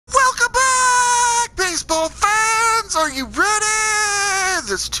baseball fans, are you ready?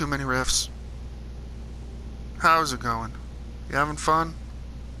 There's too many riffs. How's it going? You having fun?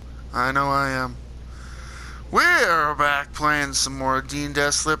 I know I am. We're back playing some more Dean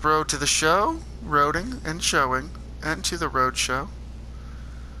Deathslip Road to the Show, roading and showing, and to the road show.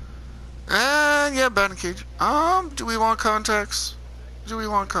 And yeah, batting cage. Do we want contacts? Do we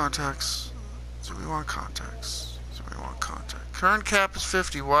want contacts? Do we want contacts? Do we want contacts? Current cap is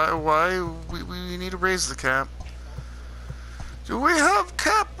 50. Why we need to raise the cap? Do we have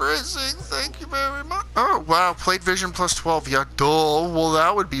cap raising? Thank you very much. Oh, wow. Plate vision plus 12. Yeah, duh. Well,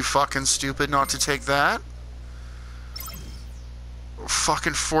 that would be fucking stupid not to take that.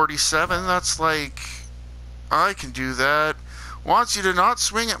 Fucking 47. That's like... I can do that. Wants you to not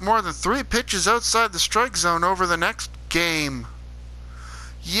swing at more than 3 pitches outside the strike zone over the next game.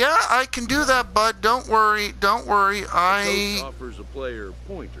 Yeah, I can do that, bud. Don't worry. Don't worry. The coach offers a player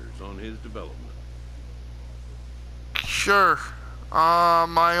pointers on his development. Sure.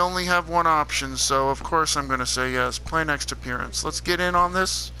 I only have one option, so of course I'm going to say yes. Play next appearance. Let's get in on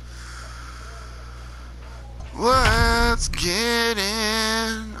this. Let's get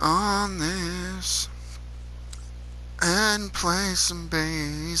in on this and play some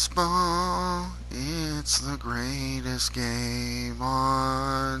baseball. It's the greatest game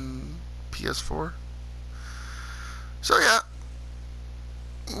on PS4. So yeah.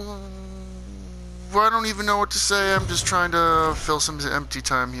 I don't even know what to say. I'm just trying to fill some empty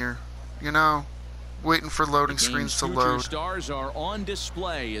time here. You know, waiting for loading screens to load. Stars are on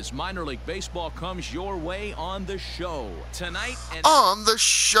display as minor league baseball comes your way on the show tonight. And on the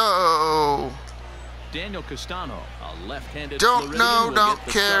show. Daniel Castano, a left-handed. Don't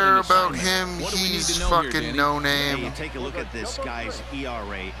care about him. He's fucking no name. Yeah, you take a look at this guy's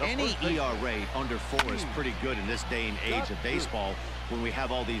ERA. Any ERA under 4 is pretty good in this day and age of baseball. When we have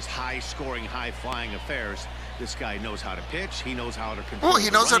all these high-scoring, high-flying affairs, this guy knows how to pitch. He knows how to control. Well, he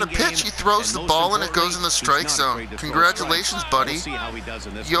knows how to pitch. He throws the ball and it goes in the strike zone. Congratulations, buddy.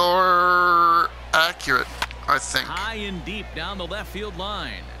 You're accurate, I think. High and deep down the left field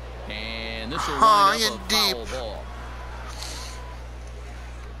line. And this will high wind up and a deep. foul ball.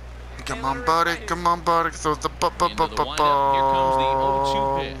 Come on, buddy. Come on, buddy. Throw the Into the windup. Here comes the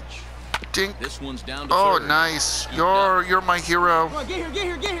 0-2 pitch. Dink. This one's down to Oh, third. nice. You're my hero. Come on, get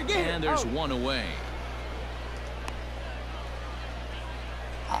here. And there's one away.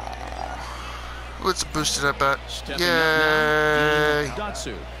 Let's boost it at bat. Stepping Yay. up now,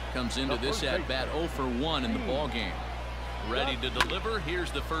 Datsu comes into this at bat 0 for 1 in the ball game. Ready to deliver.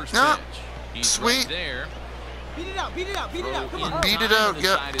 Here's the first Yeah. pitch. He's Sweet. right there. Beat it out. Come on. Beat it out.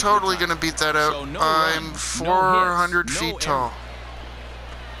 Yep, totally gonna beat that out. So no I'm runs, 400 no hits, feet no tall.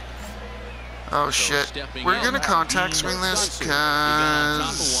 Oh So shit. stepping We're in, gonna contact Dean swing this Datsu. He got on top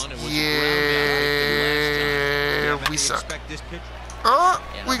of because one and was yeah, we suck. Oh,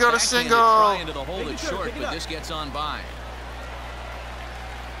 And we a got a backhand single. try into the hole that's short, but this gets on by.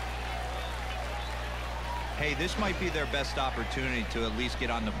 Hey, this might be their best opportunity to at least get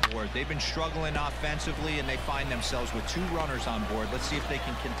on the board. They've been struggling offensively, and they find themselves with 2 runners on board. Let's see if they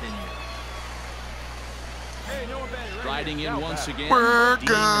can continue. Riding in once again. We're Dean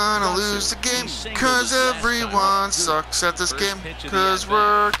gonna Datsu. lose the game He singled because his last everyone time. sucks at this First game pitch of the because at-bat.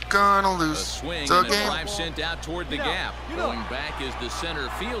 we're gonna A lose swing the and a game. drive sent out toward the gap. Going back is the center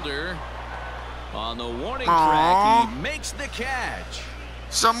fielder. On the warning track, he makes the catch.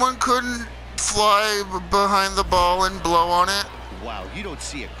 Someone couldn't fly behind the ball and blow on it. Wow, you don't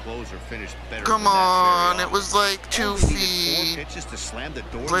see a closer finish better. Come than that on, very it was like 2 Only needed 4 feet. pitches to slam the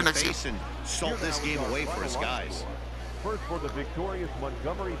door Play in the next face and salt this game away for his guys. First for the victorious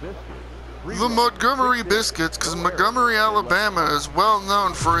Montgomery Biscuits. The Montgomery Biscuits, because Montgomery, Alabama is well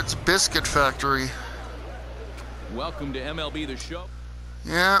known for its biscuit factory. Welcome to MLB The Show.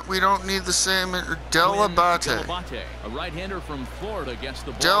 Yeah, we don't need the same. Del Abate. Abate, a right-hander from Florida, gets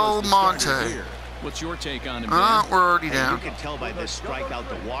the ball Del as the starter Monte. here. What's your take on him, Dan? We're already And you down. can tell by this strikeout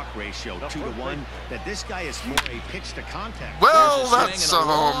to walk ratio 2-to-1 that this guy is more a pitch to contact. Well, There's a swing that's and a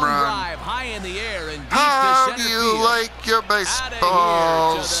home long run. drive high in the air and deep How to do center you field. like your Out of here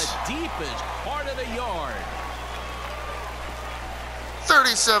baseballs? to the deepest part of the yard.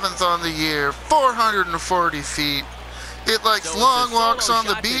 37th on the year, 440 feet. It likes So it's a long solo walks on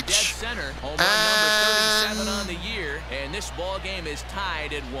the shot to dead beach. center. Home run and- number 37 on the year, and this ball game is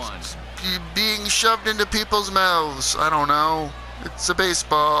tied at 1. Being shoved into people's mouths. I don't know. It's a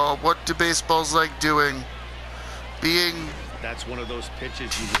baseball. What do baseballs like doing? Being That's one of those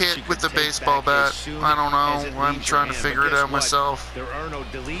pitches you hit wish you with could the take baseball back bat. as soon I don't as know. it I'm leaves trying your to hand. figure But it guess out what? myself. There are no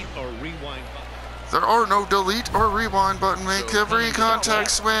delete or rewind buttons. There are no delete or rewind button. Make every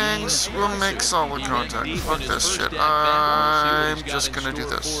contact swings. We'll make solid contact. Fuck this shit. I'm just gonna do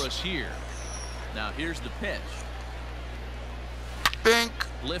this. Now here's the pitch. Bink.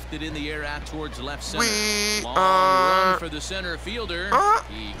 Lifted in the air out towards left center. We Long are run for the center fielder.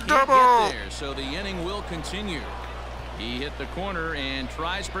 He can't double. get there, so the inning will continue. He hit the corner and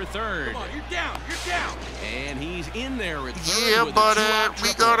tries for third. Come on, you're down. You're down. And he's in there at third. Yeah, with buddy. a two-out We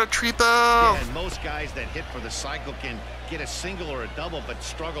triple. got a triple. Yeah, and most guys that hit for the cycle can get a single or a double, but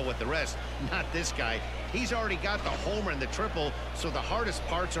struggle with the rest. Not this guy. He's already got the homer and the triple, so the hardest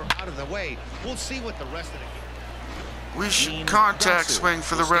parts are out of the way. We'll see what the rest of the We should contact swing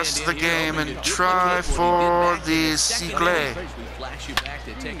for the rest of the game and try for the cicle.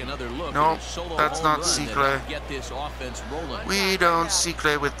 Nope, that's not cicle. We don't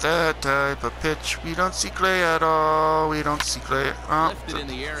cicle with that type of pitch. We don't cicle at all. We don't cicle. Oh,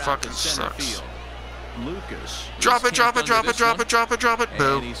 that fucking sucks. Lucas. Drop it, drop it, drop it, drop it, drop it, drop it. And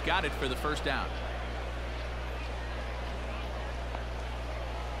Boom. he's got it for the first out.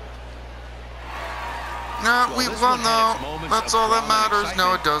 No, we won though. That's all that matters.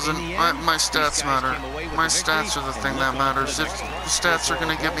 No, it doesn't. My stats matter. My stats are the thing that matters. If the stats are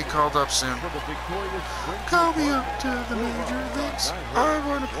gonna get me called up soon. Call me up to the major leagues. I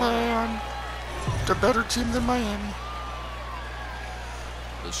wanna play on the better team than Miami.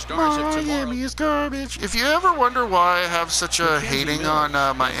 The Stars at tomorrow. Miami is garbage. If you ever wonder why I have such a hating on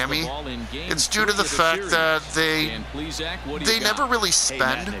Miami, it's due to the fact that they never really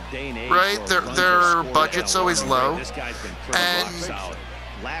spend, right? Their budget's always low, and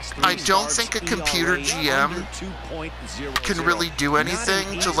I don't think a computer GM can really do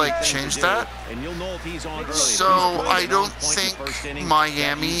anything to like change that. So I don't think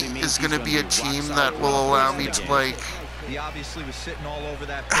Miami is going to be a team that will allow me to like He obviously was sitting all over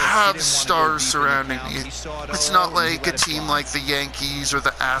that pitch. have stars surrounding me. It's not like a team like the Yankees or the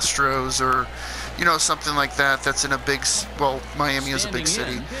Astros or, you know, something like that that's in a big, well, Miami is a big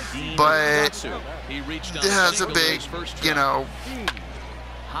city, but it has a big, you know,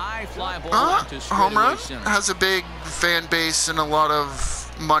 home run, has a big fan base and a lot of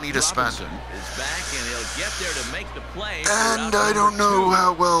money to spend. And I don't know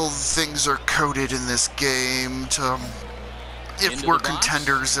how well things are coded in this game to, if we're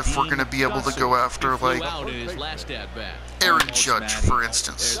contenders, if we're going to be able to go after, like, Aaron Judge, for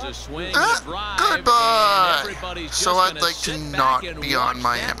instance. Goodbye! So I'd like to not be on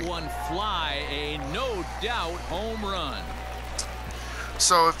Miami.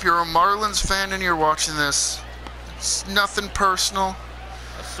 So if you're a Marlins fan and you're watching this, it's nothing personal.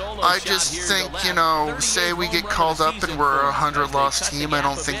 I just think, you know, say we get called up and we're a 100-loss team, I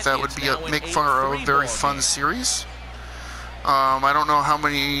don't think that would be make for a very fun series. I don't know how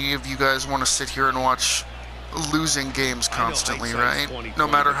many of you guys want to sit here and watch losing games constantly, right? No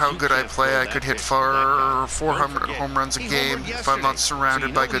matter how good I play, I could hit 400 home runs a game if I'm not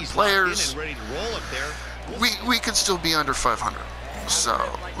surrounded by good players. We could still be under 500. So,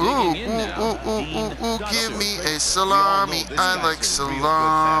 give me a salami. I like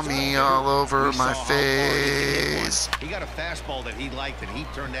salami all over my face. He got a fastball that he liked, and he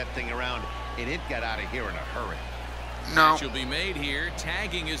turned that thing around, and it got out of here in a hurry. No. Be made here.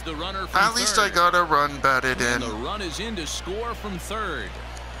 Tagging is the runner from At least I got a run batted in. The run is in to score from third.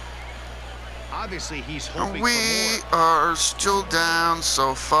 Obviously, he's hoping we are still down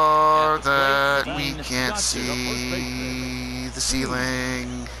so far that we can't see the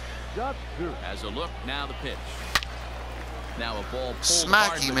ceiling. As a look, now the pitch. Now a ball pulled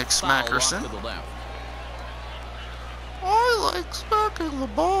Smacky McSmackerson. I like smacking the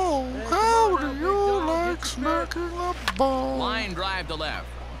ball. How do you like smacking the ball? Line drive to left.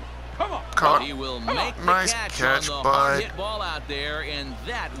 Caught. He will make the Nice catch on the bud. hard hit ball out there, and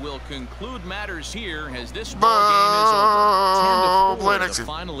that will conclude matters here as this ball game is over. 10-4. The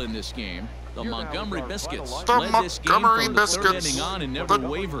final in this game. The Montgomery Biscuits led this game from the third inning on and never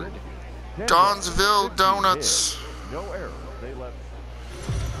wavered. Donsville Donuts.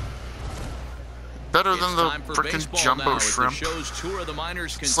 Better than the frickin' Jumbo Shrimp.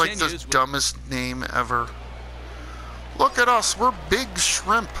 It's like the dumbest name ever. Look at us, we're Big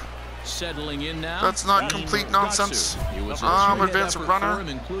Shrimp. Settling in now. That's not complete nonsense. Advance a runner.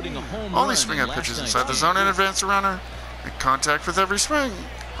 Only swing at pitches inside the zone and advance a runner. Make contact with every swing.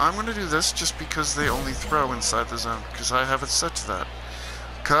 I'm going to do this just because they only throw inside the zone, because I have it set to that.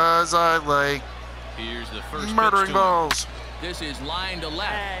 Because I like murdering balls. This is line to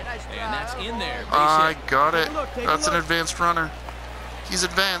left, and that's in there. I got it. That's an advanced runner. He's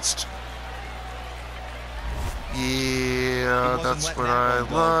advanced. Yeah, that's what I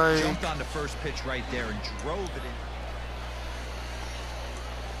like. Jumped on the first pitch right there and drove it in.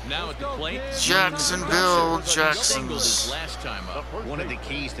 Now at the plate, Jacksonville singled Jacksons. his last time up. One of the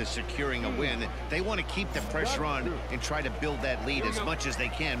keys to securing a win, they want to keep the pressure on and try to build that lead as much as they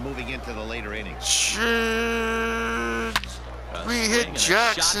can moving into the later innings. Should we hit Swing and a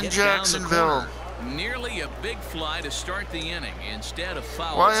shot Jackson, hit down the Jacksonville? corner. Nearly a big fly to start the inning instead of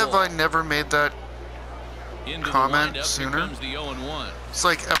foul. Why have ball. I never made that Into the comment windup, sooner? here comes the 0-1. It's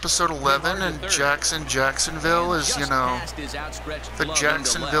like episode 11 and Jackson, Jacksonville is, you know, the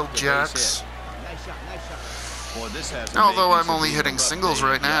Jacksonville Jacks. Boy, this has to Although make I'm this a only real hitting rough singles day.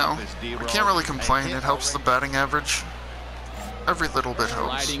 right now, The office, I D-Roll. can't really complain. It helps the batting average. Every little bit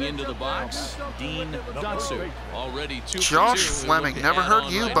helps. Sliding into the box, Dean Dotsu. Already 2 for Josh 2. Fleming, Look to never add heard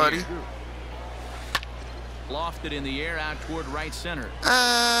on you, right buddy. here. Lofted in the air out toward right center.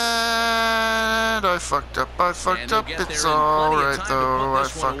 And I fucked up. I And fucked they'll up. get It's there in plenty of alright time to though. put I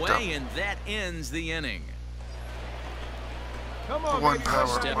this one fucked up. away, and that ends the inning. Come on, One baby. power,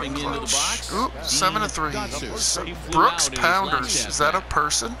 Stepping one into the clutch. box, Oop, Dean 7-3. Dotsu. He flew Brooks out in his Pounders. last Is that a at-bat.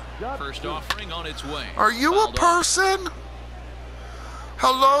 person? First offering on its way. Are you a Fouled off. person?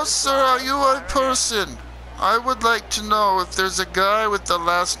 Hello, sir. Are you a person? I would like to know if there's a guy with the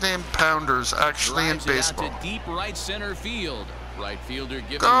last name Pounders actually in Drives it baseball. out to deep right center field. Right fielder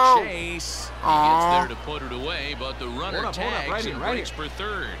giving Go. chase. He Aw. gets there to put it away, but the runner Hold up, tags right and here, right breaks for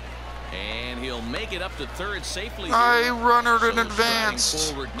third. And he'll make it up to third safely. I here. runnered in So advance.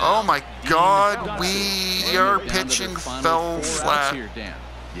 striding forward now, Oh my Dean God, Dotsu. we And are they're down to their pitching final fell 4 outs flat. here, Dan.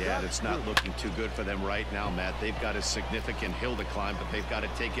 Yeah, it's not looking too good for them right now, Matt. They've got a significant hill to climb, but they've got to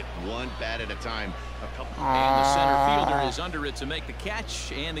take it one bat at a time. A couple. And the center fielder is under it to make the catch,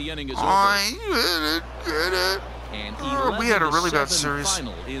 and the inning is over. I get it. And We had a really bad 11-7 series.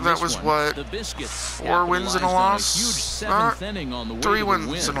 final in That this was one. what, The Biscuits 4 wins and a capitalized on loss? huge 7th inning on the way 3 to the wins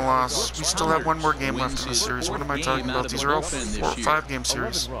win. and a loss. We still have one more game Wins left in the his series. What am I 4th talking game out about? of These the are all bullpen this 4 or year. 5-game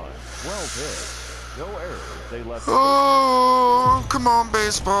series. 11 runs, 12 hits, no errors. They left. Oh, come on,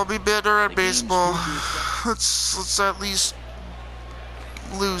 baseball. Be better at The game's baseball. moved Let's at least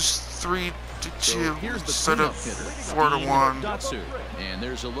lose 3-2 So here's the instead of cleanup hitter, 4-1. Datsu. And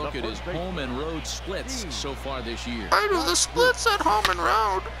there's a look at his home and road splits so far this year. I do the splits at home and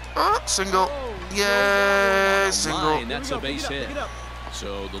road. Single. Yay, Line, single. that's a base hit.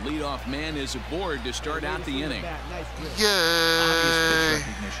 So the leadoff man is aboard to start out the inning. Nice grip. Yay.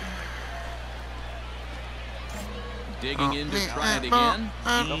 Recognition. Digging in to try it again.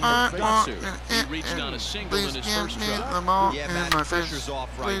 Dean Dotsu. He reached on a single in Please his give first me shot. them all Yeah, in Matt, my pressure's face. off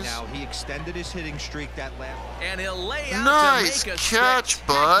right Please. now. He extended his hitting streak that last. And he'll lay out Nice to make a catch,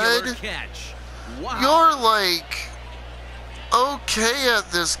 spectacular bud. catch. Wow. You're like okay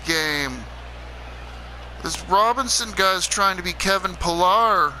at this game. This Robinson guy's trying to be Kevin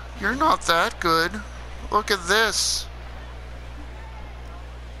Pillar. You're not that good. Look at this.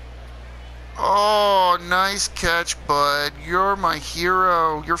 Oh, nice catch, bud. You're my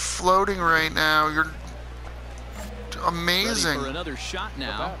hero. You're floating right now. You're Ready amazing. for another shot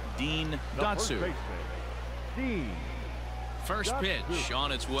now. Dean The first Dotsu. baseman, Dean. First pitch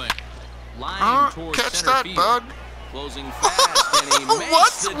on its way. Line towards Catch center that, field. bud. Closing fast, and he makes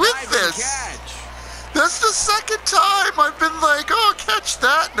What's the with diving this? catch. That's the second time I've been like, oh, catch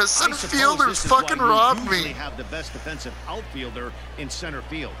that, and the center fielder's fucking robbed usually me. have the best defensive outfielder in center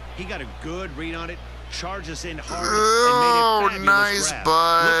field. He got a good read on it, charges in hard, Oh, and made a fabulous nice, grab.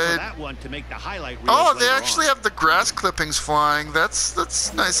 bud. Look for that one to make the highlight reels Oh, they later actually on. have the grass clippings flying.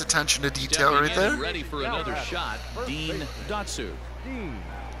 That's nice attention to detail Stepping right in there. and ready for another shot. Dean Dotsu. Dean.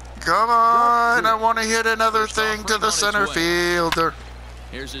 Come on, I want to hit another First thing to offering the on its center way. fielder.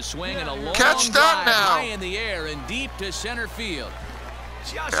 Here's a swing and a long Catch that drive now. high in the air and deep to center field.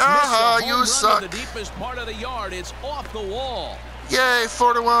 Just missed Ah, the home you run suck. to the deepest part of the yard. It's off the wall. Yay,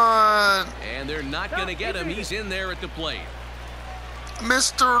 4-1. And they're not going to get him. He's in there at the plate.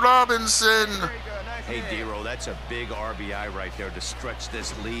 Mr. Robinson. Hey, D-Roll, that's a big RBI right there to stretch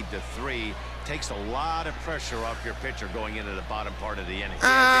this lead to 3. Takes a lot of pressure off your pitcher going into the bottom part of the inning.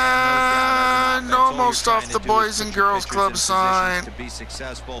 And almost off the Boys and Girls Club sign. To be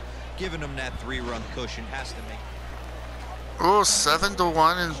successful, giving them that 3-run cushion has to make. Oh,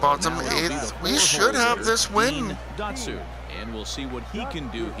 7-1 in bottom Now it'll be the 8th. We four should hole have hitter, this win. Dean Dotsu. And we'll see what he can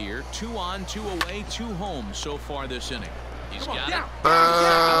do here. 2 on, 2 away, 2 home so far this inning. He's got it.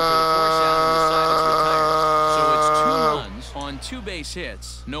 So it's 2 runs on 2 base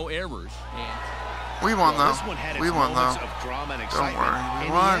hits, no errors. And We won Well, though. this one had its We won moments though. of drama and Don't excitement. worry, we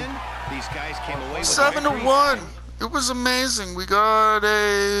In won. the end, these guys came away with 7-1. victory. It was amazing. We got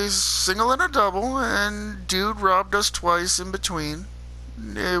a single and a double, and dude robbed us twice in between.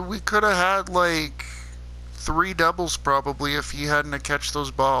 We could have had like 3 doubles probably if he hadn't have catch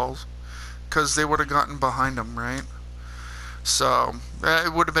those balls, because they would have gotten behind him, right? So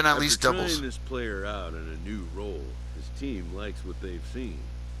it would have been at least doubles. After trying this player out in a new role, his team likes what they've seen.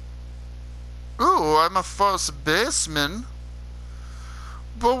 Ooh, I'm a first baseman.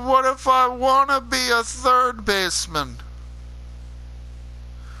 But what if I want to be a third baseman?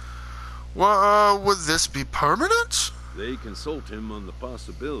 Well, would this be permanent? They consult him on the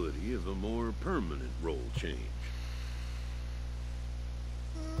possibility of a more permanent role change.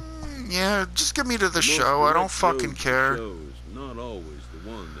 Yeah, just get me to the show. I don't fucking care. The show is not always the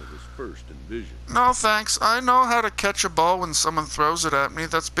one that was first envisioned. No thanks. I know how to catch a ball when someone throws it at me.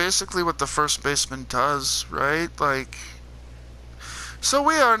 That's basically what the first baseman does, right? Like, so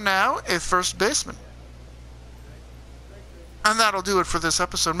we are now a first baseman. And that'll do it for this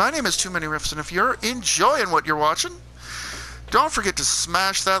episode. My name is Too Many Riffs, and if you're enjoying what you're watching, don't forget to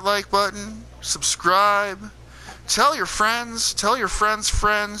smash that like button, subscribe, tell your friends'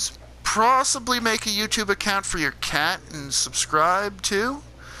 friends, possibly make a YouTube account for your cat and subscribe too.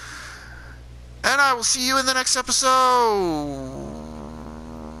 And I will see you in the next episode.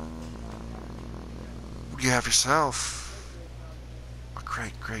 You have yourself a great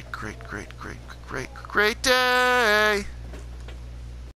day.